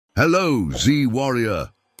Hello, Z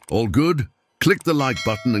Warrior. All good? Click the like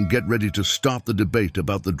button and get ready to start the debate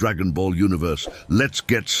about the Dragon Ball universe. Let's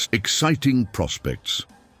get exciting prospects.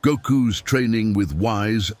 Goku's training with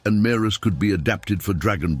Whis and Merus could be adapted for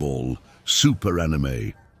Dragon Ball Super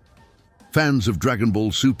anime. Fans of Dragon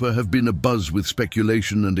Ball Super have been abuzz with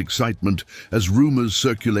speculation and excitement as rumors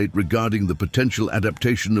circulate regarding the potential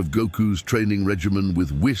adaptation of Goku's training regimen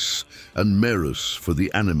with Whis and Merus for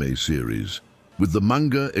the anime series. With the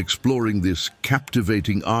manga exploring this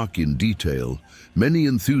captivating arc in detail, many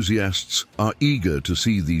enthusiasts are eager to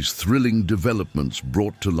see these thrilling developments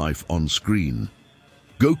brought to life on screen.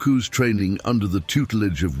 Goku's training under the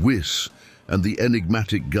tutelage of Whis and the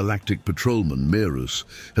enigmatic galactic patrolman Merus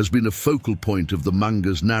has been a focal point of the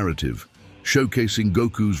manga's narrative, showcasing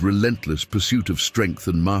Goku's relentless pursuit of strength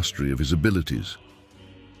and mastery of his abilities.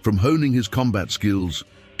 From honing his combat skills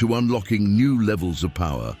to unlocking new levels of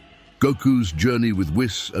power, Goku's journey with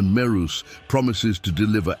Whis and Merus promises to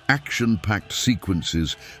deliver action-packed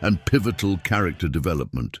sequences and pivotal character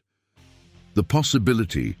development. The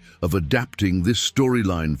possibility of adapting this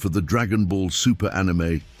storyline for the Dragon Ball Super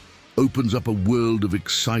anime opens up a world of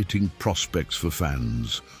exciting prospects for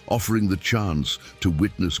fans, offering the chance to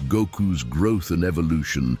witness Goku's growth and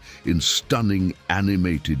evolution in stunning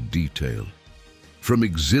animated detail. From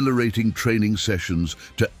exhilarating training sessions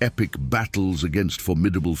to epic battles against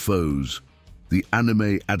formidable foes, the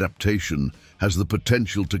anime adaptation has the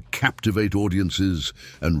potential to captivate audiences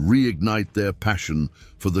and reignite their passion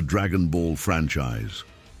for the Dragon Ball franchise.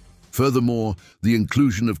 Furthermore, the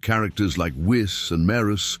inclusion of characters like Whis and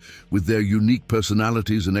Merus, with their unique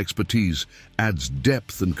personalities and expertise, adds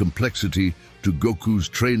depth and complexity to Goku's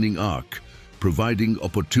training arc, providing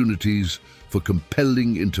opportunities for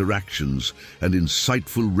compelling interactions and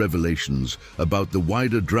insightful revelations about the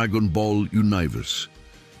wider Dragon Ball universe.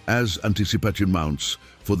 As anticipation mounts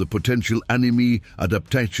for the potential anime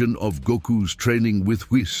adaptation of Goku's training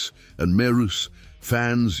with Whis and Merus,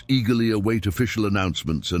 fans eagerly await official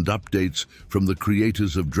announcements and updates from the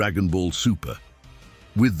creators of Dragon Ball Super.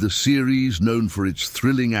 With the series known for its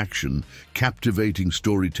thrilling action, captivating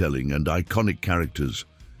storytelling, and iconic characters,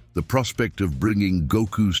 the prospect of bringing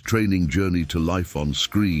Goku's training journey to life on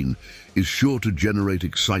screen is sure to generate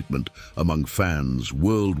excitement among fans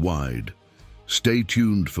worldwide. Stay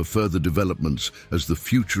tuned for further developments as the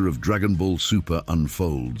future of Dragon Ball Super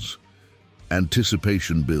unfolds.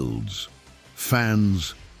 Anticipation builds.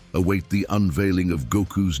 Fans await the unveiling of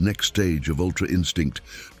Goku's next stage of Ultra Instinct.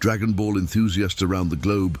 Dragon Ball enthusiasts around the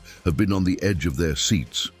globe have been on the edge of their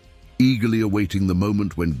seats, eagerly awaiting the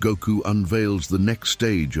moment when Goku unveils the next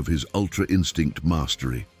stage of his Ultra Instinct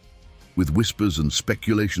mastery. With whispers and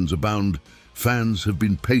speculations abound, fans have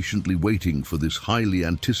been patiently waiting for this highly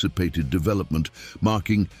anticipated development,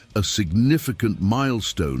 marking a significant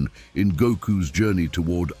milestone in Goku's journey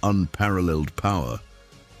toward unparalleled power.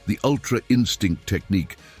 The Ultra Instinct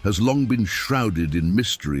technique has long been shrouded in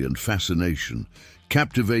mystery and fascination,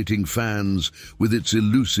 captivating fans with its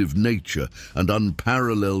elusive nature and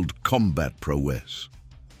unparalleled combat prowess.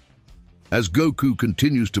 As Goku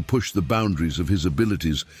continues to push the boundaries of his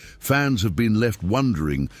abilities, fans have been left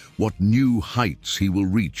wondering what new heights he will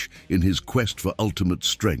reach in his quest for ultimate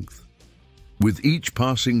strength. With each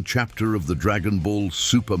passing chapter of the Dragon Ball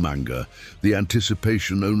Super manga, the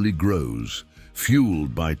anticipation only grows,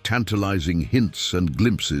 fueled by tantalizing hints and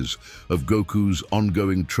glimpses of Goku's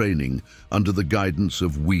ongoing training under the guidance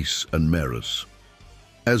of Whis and Merus.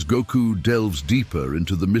 As Goku delves deeper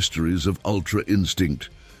into the mysteries of Ultra Instinct,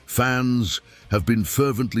 fans have been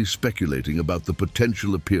fervently speculating about the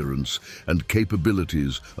potential appearance and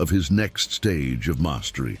capabilities of his next stage of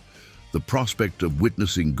mastery. The prospect of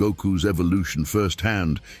witnessing Goku's evolution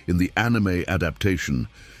firsthand in the anime adaptation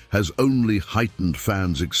has only heightened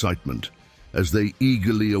fans' excitement, as they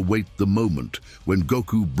eagerly await the moment when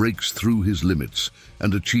Goku breaks through his limits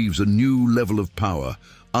and achieves a new level of power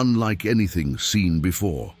unlike anything seen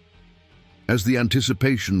before. As the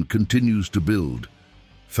anticipation continues to build,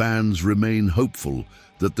 fans remain hopeful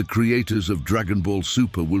that the creators of Dragon Ball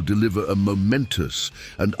Super will deliver a momentous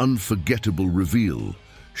and unforgettable reveal,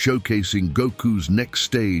 showcasing Goku's next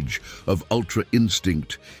stage of Ultra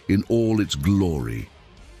Instinct in all its glory.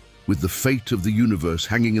 With the fate of the universe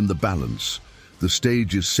hanging in the balance, the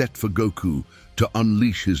stage is set for Goku to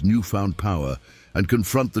unleash his newfound power and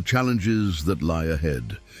confront the challenges that lie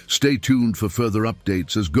ahead. Stay tuned for further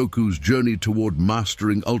updates as Goku's journey toward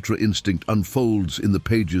mastering Ultra Instinct unfolds in the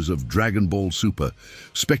pages of Dragon Ball Super.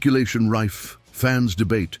 Speculation rife, fans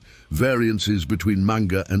debate, variances between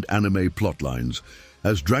manga and anime plotlines.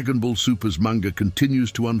 As Dragon Ball Super's manga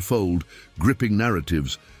continues to unfold, gripping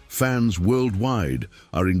narratives, fans worldwide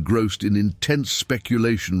are engrossed in intense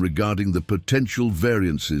speculation regarding the potential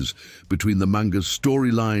variances between the manga's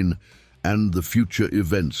storyline and the future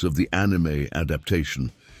events of the anime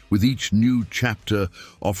adaptation. With each new chapter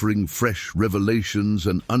offering fresh revelations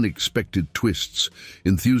and unexpected twists,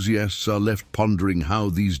 enthusiasts are left pondering how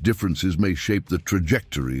these differences may shape the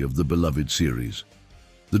trajectory of the beloved series.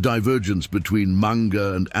 The divergence between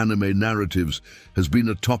manga and anime narratives has been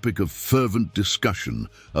a topic of fervent discussion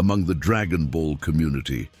among the Dragon Ball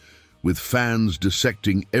community, with fans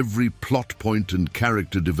dissecting every plot point and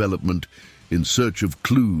character development in search of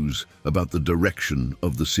clues about the direction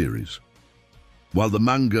of the series. While the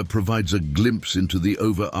manga provides a glimpse into the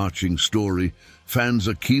overarching story, fans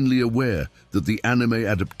are keenly aware that the anime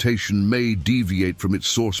adaptation may deviate from its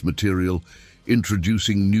source material,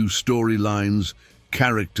 introducing new storylines,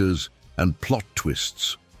 characters, and plot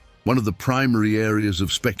twists. One of the primary areas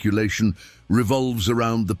of speculation revolves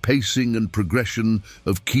around the pacing and progression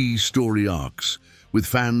of key story arcs, with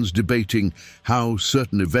fans debating how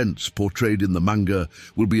certain events portrayed in the manga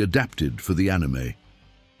will be adapted for the anime.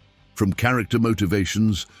 From character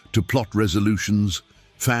motivations to plot resolutions,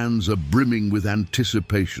 fans are brimming with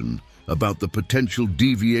anticipation about the potential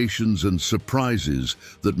deviations and surprises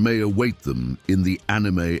that may await them in the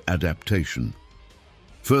anime adaptation.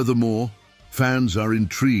 Furthermore, fans are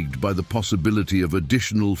intrigued by the possibility of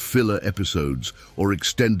additional filler episodes or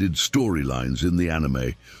extended storylines in the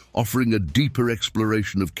anime, offering a deeper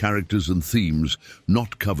exploration of characters and themes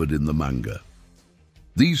not covered in the manga.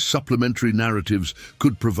 These supplementary narratives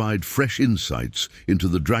could provide fresh insights into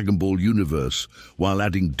the Dragon Ball universe while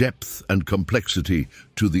adding depth and complexity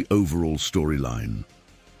to the overall storyline.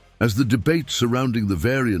 As the debate surrounding the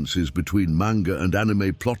variances between manga and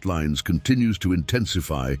anime plotlines continues to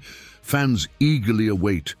intensify, fans eagerly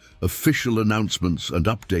await official announcements and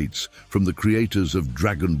updates from the creators of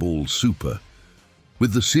Dragon Ball Super.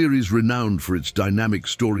 With the series renowned for its dynamic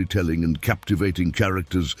storytelling and captivating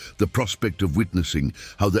characters, the prospect of witnessing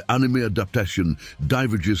how the anime adaptation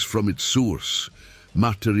diverges from its source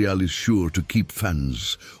material is sure to keep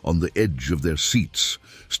fans on the edge of their seats.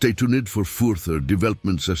 Stay tuned for further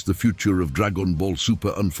developments as the future of Dragon Ball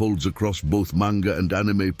Super unfolds across both manga and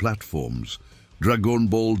anime platforms. Dragon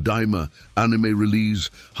Ball Daima anime release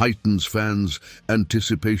heightens fans'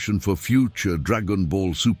 anticipation for future Dragon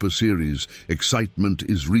Ball Super series. Excitement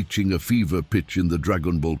is reaching a fever pitch in the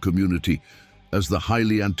Dragon Ball community as the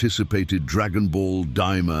highly anticipated Dragon Ball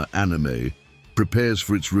Daima anime prepares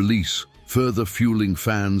for its release, further fueling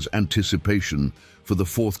fans' anticipation for the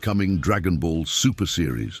forthcoming Dragon Ball Super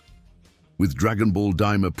series. With Dragon Ball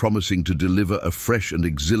Daima promising to deliver a fresh and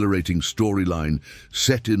exhilarating storyline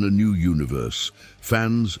set in a new universe,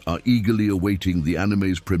 fans are eagerly awaiting the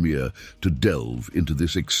anime's premiere to delve into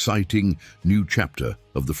this exciting new chapter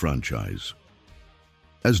of the franchise.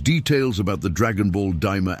 As details about the Dragon Ball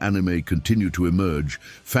Daima anime continue to emerge,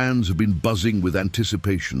 fans have been buzzing with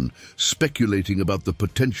anticipation, speculating about the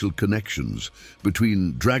potential connections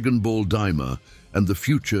between Dragon Ball Daima and the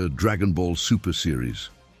future Dragon Ball Super series.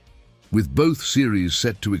 With both series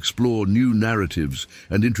set to explore new narratives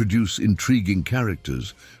and introduce intriguing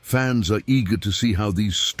characters, fans are eager to see how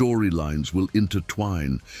these storylines will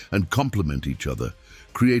intertwine and complement each other,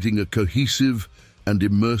 creating a cohesive and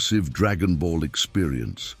immersive Dragon Ball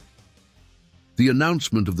experience. The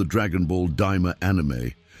announcement of the Dragon Ball Daima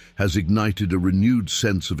anime has ignited a renewed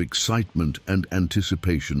sense of excitement and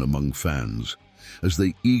anticipation among fans, as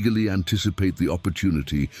they eagerly anticipate the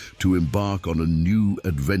opportunity to embark on a new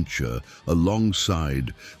adventure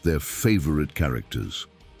alongside their favorite characters.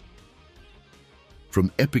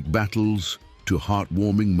 From epic battles to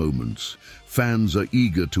heartwarming moments, fans are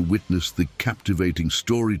eager to witness the captivating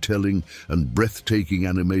storytelling and breathtaking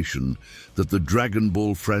animation that the Dragon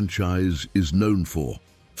Ball franchise is known for.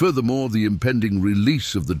 Furthermore, the impending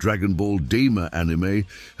release of the Dragon Ball Daima anime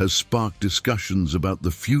has sparked discussions about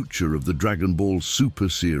the future of the Dragon Ball Super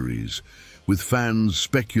series, with fans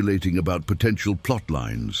speculating about potential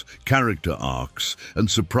plotlines, character arcs, and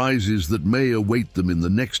surprises that may await them in the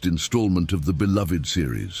next installment of the beloved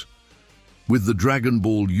series. With the Dragon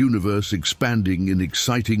Ball universe expanding in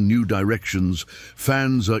exciting new directions,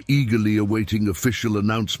 fans are eagerly awaiting official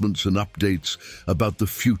announcements and updates about the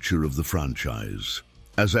future of the franchise.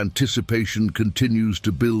 As anticipation continues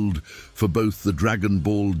to build for both the Dragon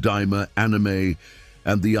Ball Daima anime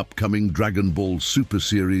and the upcoming Dragon Ball Super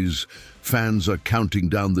series, fans are counting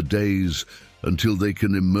down the days until they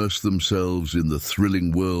can immerse themselves in the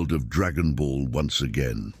thrilling world of Dragon Ball once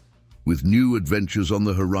again. With new adventures on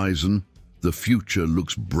the horizon, the future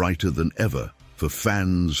looks brighter than ever for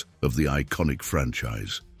fans of the iconic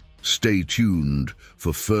franchise. Stay tuned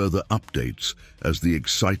for further updates as the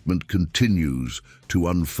excitement continues to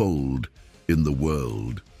unfold in the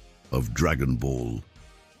world of Dragon Ball.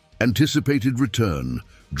 Anticipated return,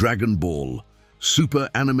 Dragon Ball, Super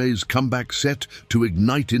Anime's comeback set to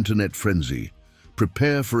ignite internet frenzy.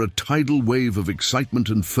 Prepare for a tidal wave of excitement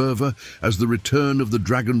and fervor as the return of the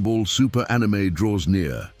Dragon Ball Super anime draws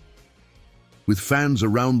near. With fans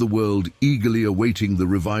around the world eagerly awaiting the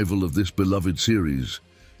revival of this beloved series,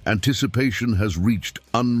 anticipation has reached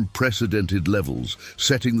unprecedented levels,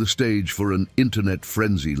 setting the stage for an internet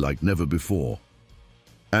frenzy like never before.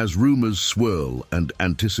 As rumors swirl and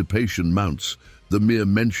anticipation mounts, the mere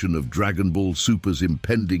mention of Dragon Ball Super's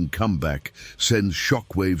impending comeback sends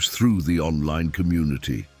shockwaves through the online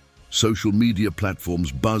community. Social media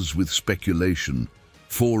platforms buzz with speculation,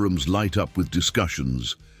 forums light up with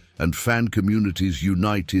discussions, and fan communities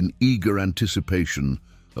unite in eager anticipation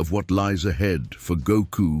of what lies ahead for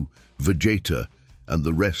Goku, Vegeta, and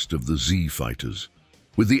the rest of the Z fighters.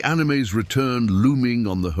 With the anime's return looming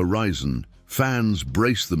on the horizon, fans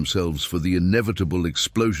brace themselves for the inevitable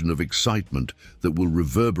explosion of excitement that will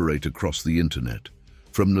reverberate across the internet.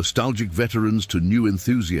 From nostalgic veterans to new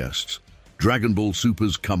enthusiasts, Dragon Ball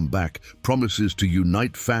Super's comeback promises to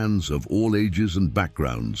unite fans of all ages and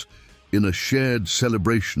backgrounds in a shared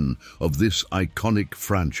celebration of this iconic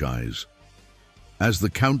franchise. As the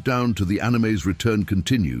countdown to the anime's return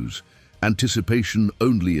continues, anticipation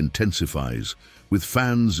only intensifies, with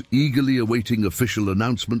fans eagerly awaiting official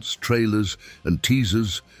announcements, trailers, and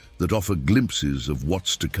teasers that offer glimpses of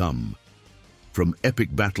what's to come. From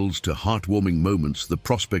epic battles to heartwarming moments, the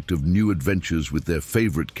prospect of new adventures with their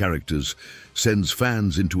favorite characters sends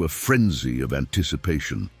fans into a frenzy of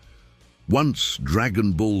anticipation. Once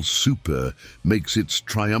Dragon Ball Super makes its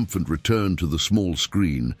triumphant return to the small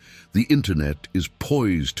screen, the internet is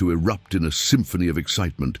poised to erupt in a symphony of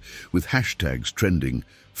excitement, with hashtags trending,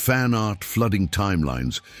 fan art flooding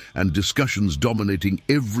timelines, and discussions dominating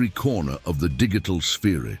every corner of the digital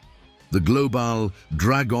sphere. The global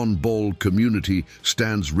Dragon Ball community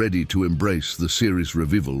stands ready to embrace the series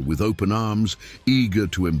revival with open arms, eager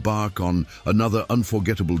to embark on another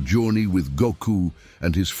unforgettable journey with Goku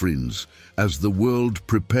and his friends. As the world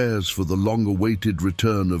prepares for the long-awaited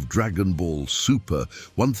return of Dragon Ball Super,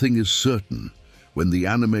 one thing is certain. When the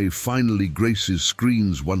anime finally graces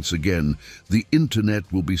screens once again, the internet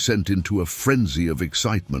will be sent into a frenzy of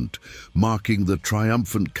excitement, marking the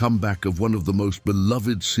triumphant comeback of one of the most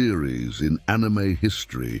beloved series in anime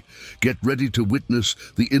history. Get ready to witness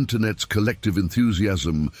the internet's collective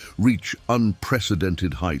enthusiasm reach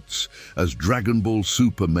unprecedented heights as Dragon Ball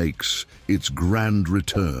Super makes its grand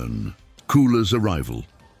return. Cooler's arrival,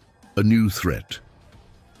 a new threat,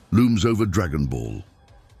 looms over Dragon Ball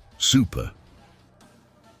Super.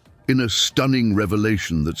 In a stunning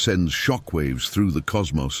revelation that sends shockwaves through the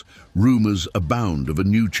cosmos, rumors abound of a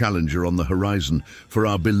new challenger on the horizon for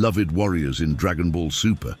our beloved warriors in Dragon Ball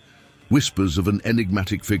Super. Whispers of an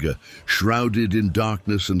enigmatic figure, shrouded in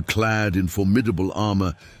darkness and clad in formidable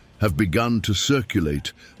armor, have begun to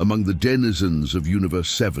circulate among the denizens of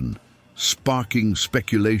Universe 7, sparking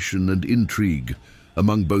speculation and intrigue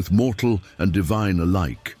among both mortal and divine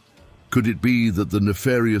alike. Could it be that the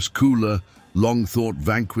nefarious Cooler, long thought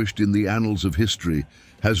vanquished in the annals of history,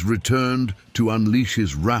 has returned to unleash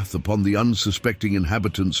his wrath upon the unsuspecting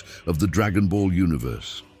inhabitants of the Dragon Ball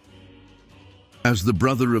universe? As the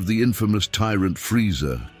brother of the infamous tyrant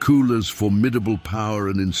Frieza, Cooler's formidable power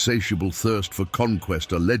and insatiable thirst for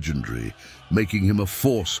conquest are legendary, making him a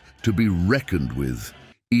force to be reckoned with,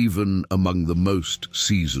 even among the most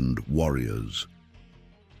seasoned warriors.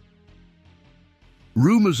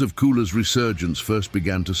 Rumors of Cooler's resurgence first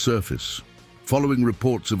began to surface, following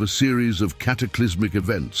reports of a series of cataclysmic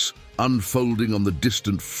events unfolding on the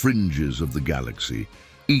distant fringes of the galaxy,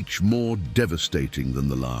 each more devastating than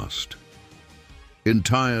the last.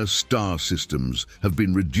 Entire star systems have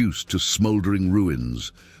been reduced to smoldering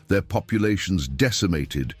ruins, their populations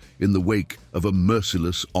decimated in the wake of a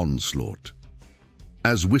merciless onslaught.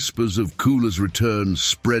 As whispers of Cooler's return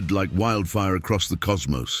spread like wildfire across the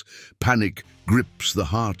cosmos, panic grips the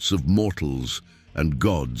hearts of mortals and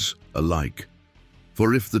gods alike.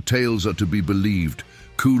 For if the tales are to be believed,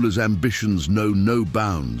 Cooler's ambitions know no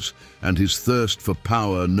bounds, and his thirst for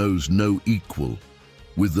power knows no equal.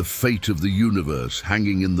 With the fate of the universe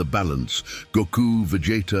hanging in the balance, Goku,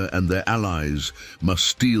 Vegeta, and their allies must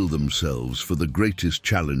steel themselves for the greatest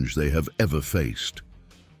challenge they have ever faced.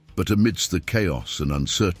 But amidst the chaos and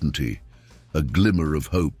uncertainty, a glimmer of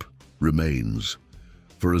hope remains.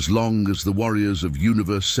 For as long as the warriors of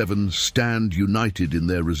Universe 7 stand united in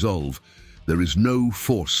their resolve, There is no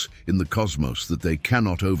force in the cosmos that they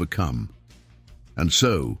cannot overcome. And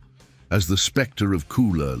so, as the spectre of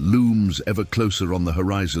Kula looms ever closer on the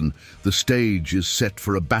horizon, the stage is set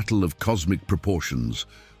for a battle of cosmic proportions,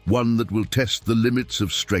 one that will test the limits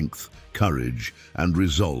of strength, courage, and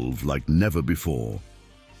resolve like never before.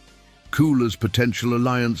 Kula's potential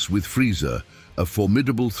alliance with Frieza, a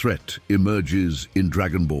formidable threat, emerges in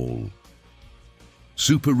Dragon Ball.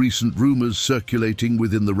 Super recent rumors circulating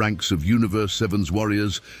within the ranks of Universe 7's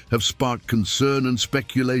warriors have sparked concern and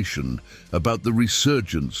speculation about the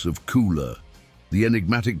resurgence of Kula, the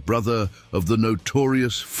enigmatic brother of the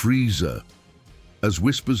notorious Frieza. As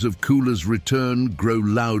whispers of Kula's return grow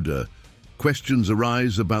louder, questions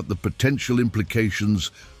arise about the potential implications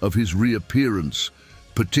of his reappearance,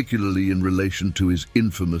 particularly in relation to his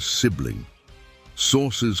infamous sibling.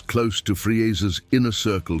 Sources close to Frieza's inner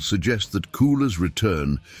circle suggest that Kula's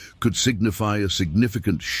return could signify a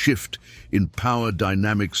significant shift in power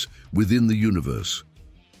dynamics within the universe,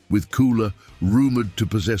 with Kula rumored to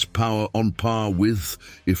possess power on par with,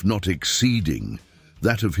 if not exceeding,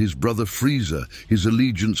 that of his brother Frieza. His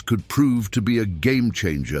allegiance could prove to be a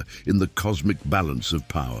game-changer in the cosmic balance of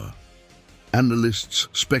power. Analysts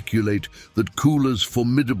speculate that Kula's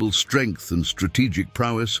formidable strength and strategic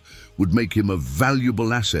prowess would make him a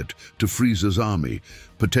valuable asset to Frieza's army,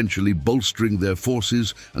 potentially bolstering their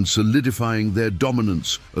forces and solidifying their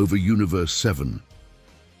dominance over Universe 7.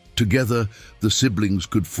 Together, the siblings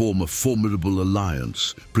could form a formidable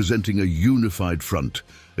alliance, presenting a unified front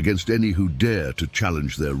against any who dare to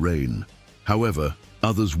challenge their reign. However,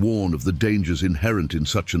 others warn of the dangers inherent in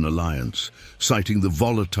such an alliance, citing the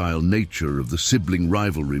volatile nature of the sibling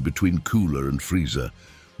rivalry between Kula and Frieza.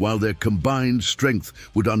 While their combined strength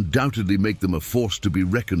would undoubtedly make them a force to be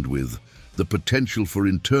reckoned with, the potential for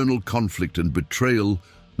internal conflict and betrayal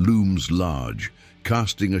looms large,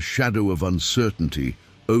 casting a shadow of uncertainty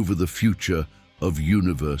over the future of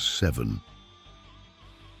Universe 7.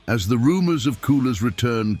 As the rumors of Kula's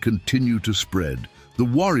return continue to spread, the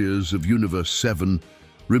warriors of Universe 7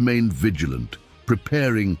 remain vigilant,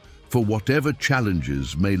 preparing for whatever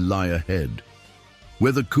challenges may lie ahead.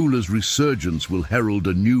 Whether Kula's resurgence will herald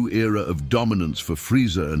a new era of dominance for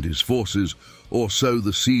Frieza and his forces, or sow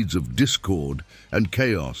the seeds of discord and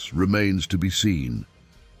chaos, remains to be seen.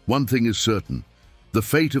 One thing is certain: the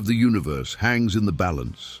fate of the universe hangs in the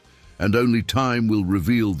balance, and only time will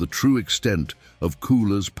reveal the true extent of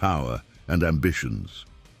Kula's power and ambitions.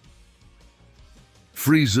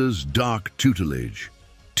 Frieza's dark tutelage,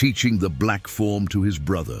 teaching the black form to his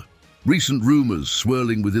brother. Recent rumors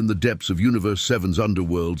swirling within the depths of Universe 7's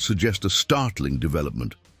underworld suggest a startling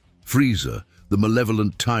development. Frieza, the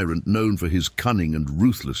malevolent tyrant known for his cunning and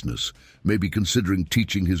ruthlessness, may be considering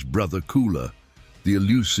teaching his brother Kula the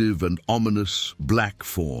elusive and ominous black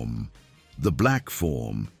form. The black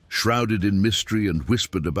form, shrouded in mystery and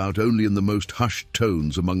whispered about only in the most hushed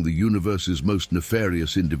tones among the universe's most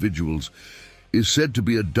nefarious individuals, is said to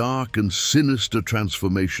be a dark and sinister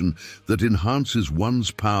transformation that enhances one's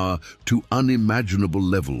power to unimaginable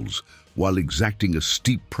levels while exacting a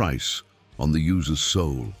steep price on the user's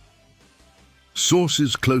soul.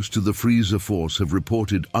 Sources close to the Frieza force have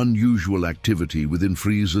reported unusual activity within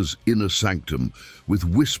Frieza's inner sanctum, with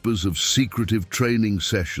whispers of secretive training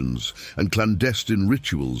sessions and clandestine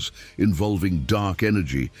rituals involving dark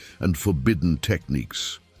energy and forbidden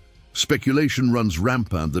techniques. Speculation runs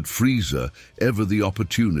rampant that Frieza, ever the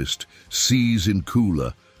opportunist, sees in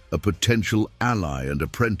Kula a potential ally and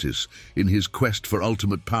apprentice in his quest for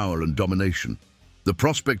ultimate power and domination. The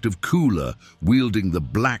prospect of Kula wielding the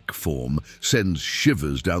black form sends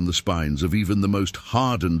shivers down the spines of even the most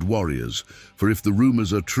hardened warriors, for if the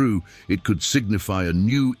rumors are true, it could signify a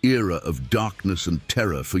new era of darkness and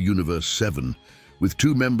terror for Universe 7. With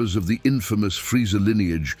two members of the infamous Frieza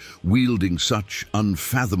lineage wielding such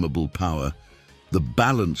unfathomable power, the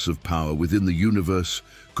balance of power within the universe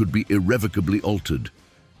could be irrevocably altered,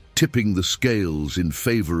 tipping the scales in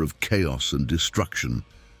favor of chaos and destruction.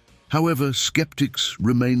 However, skeptics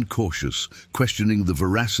remain cautious, questioning the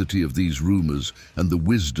veracity of these rumors and the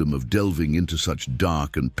wisdom of delving into such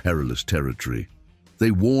dark and perilous territory.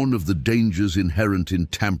 They warn of the dangers inherent in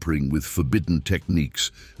tampering with forbidden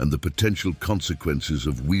techniques and the potential consequences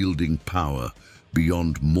of wielding power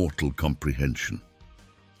beyond mortal comprehension.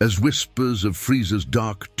 As whispers of Frieza's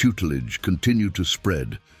dark tutelage continue to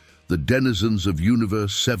spread, the denizens of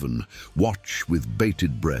Universe 7 watch with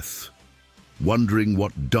bated breath, wondering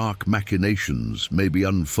what dark machinations may be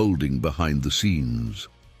unfolding behind the scenes.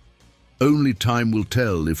 Only time will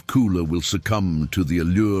tell if Kula will succumb to the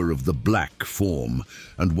allure of the black form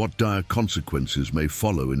and what dire consequences may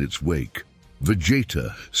follow in its wake.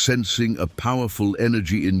 Vegeta, sensing a powerful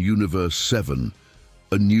energy in Universe 7,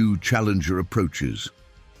 a new challenger approaches.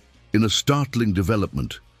 In a startling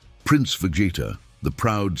development, Prince Vegeta, the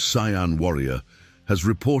proud Saiyan warrior, has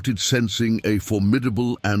reported sensing a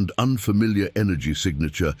formidable and unfamiliar energy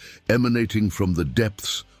signature emanating from the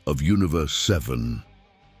depths of Universe 7.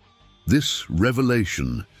 This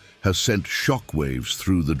revelation has sent shockwaves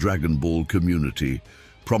through the Dragon Ball community,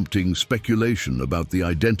 prompting speculation about the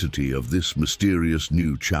identity of this mysterious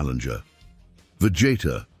new challenger.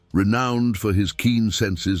 Vegeta, renowned for his keen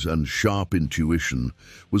senses and sharp intuition,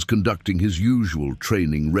 was conducting his usual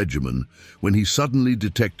training regimen when he suddenly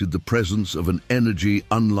detected the presence of an energy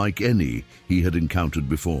unlike any he had encountered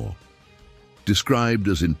before. Described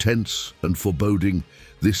as intense and foreboding,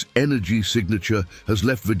 this energy signature has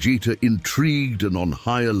left Vegeta intrigued and on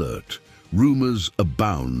high alert. Rumors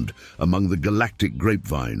abound among the galactic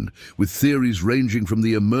grapevine, with theories ranging from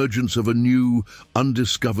the emergence of a new,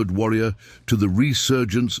 undiscovered warrior to the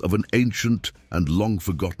resurgence of an ancient and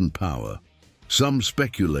long-forgotten power. Some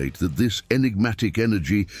speculate that this enigmatic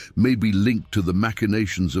energy may be linked to the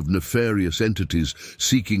machinations of nefarious entities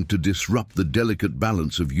seeking to disrupt the delicate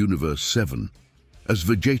balance of Universe 7. As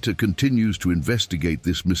Vegeta continues to investigate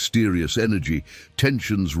this mysterious energy,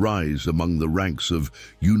 tensions rise among the ranks of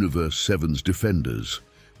Universe 7's defenders.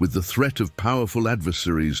 With the threat of powerful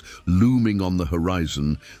adversaries looming on the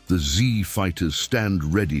horizon, the Z fighters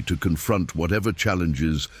stand ready to confront whatever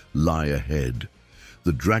challenges lie ahead.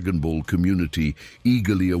 The Dragon Ball community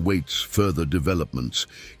eagerly awaits further developments,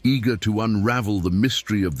 eager to unravel the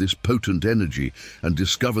mystery of this potent energy and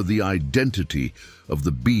discover the identity of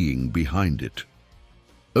the being behind it.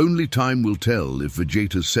 Only time will tell if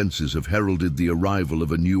Vegeta's senses have heralded the arrival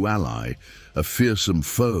of a new ally, a fearsome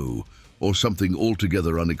foe, or something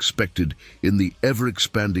altogether unexpected in the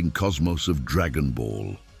ever-expanding cosmos of Dragon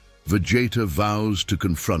Ball. Vegeta vows to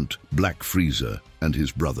confront Black Frieza and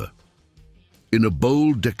his brother. In a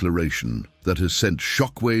bold declaration that has sent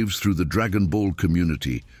shockwaves through the Dragon Ball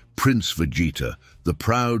community, Prince Vegeta, the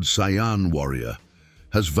proud Saiyan warrior,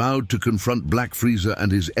 has vowed to confront Black Frieza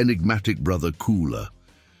and his enigmatic brother Cooler.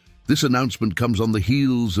 This announcement comes on the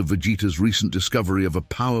heels of Vegeta's recent discovery of a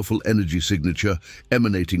powerful energy signature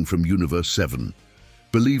emanating from Universe 7,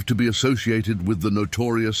 believed to be associated with the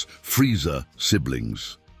notorious Frieza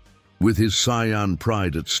siblings. With his Saiyan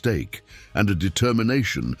pride at stake and a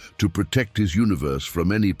determination to protect his universe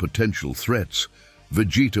from any potential threats,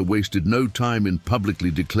 Vegeta wasted no time in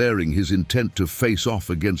publicly declaring his intent to face off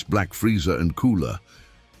against Black Frieza and Cooler.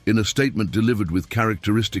 In a statement delivered with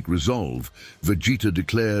characteristic resolve, Vegeta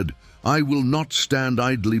declared, "I will not stand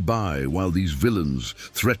idly by while these villains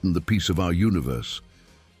threaten the peace of our universe.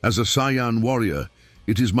 As a Saiyan warrior,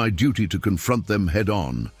 it is my duty to confront them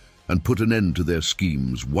head-on and put an end to their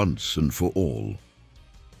schemes once and for all."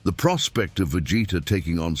 The prospect of Vegeta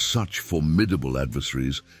taking on such formidable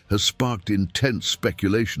adversaries has sparked intense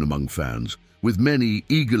speculation among fans, with many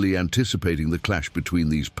eagerly anticipating the clash between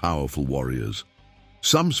these powerful warriors.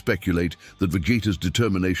 Some speculate that Vegeta's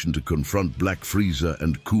determination to confront Black Frieza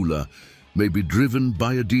and Cooler may be driven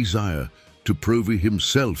by a desire to prove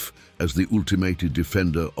himself as the ultimate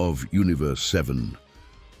defender of Universe 7,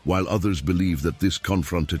 while others believe that this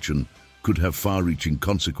confrontation could have far-reaching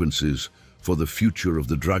consequences for the future of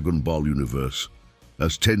the Dragon Ball universe.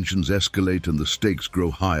 As tensions escalate and the stakes grow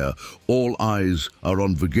higher, all eyes are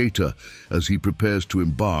on Vegeta as he prepares to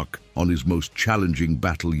embark on his most challenging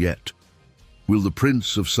battle yet. Will the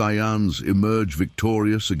Prince of Saiyans emerge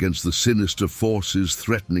victorious against the sinister forces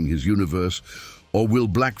threatening his universe, or will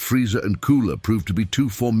Black Frieza and Cooler prove to be too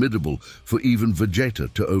formidable for even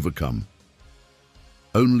Vegeta to overcome?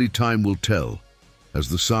 Only time will tell as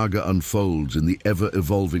the saga unfolds in the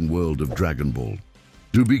ever-evolving world of Dragon Ball.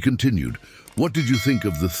 To be continued. What did you think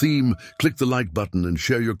of the theme? Click the like button and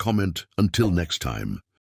share your comment. Until next time.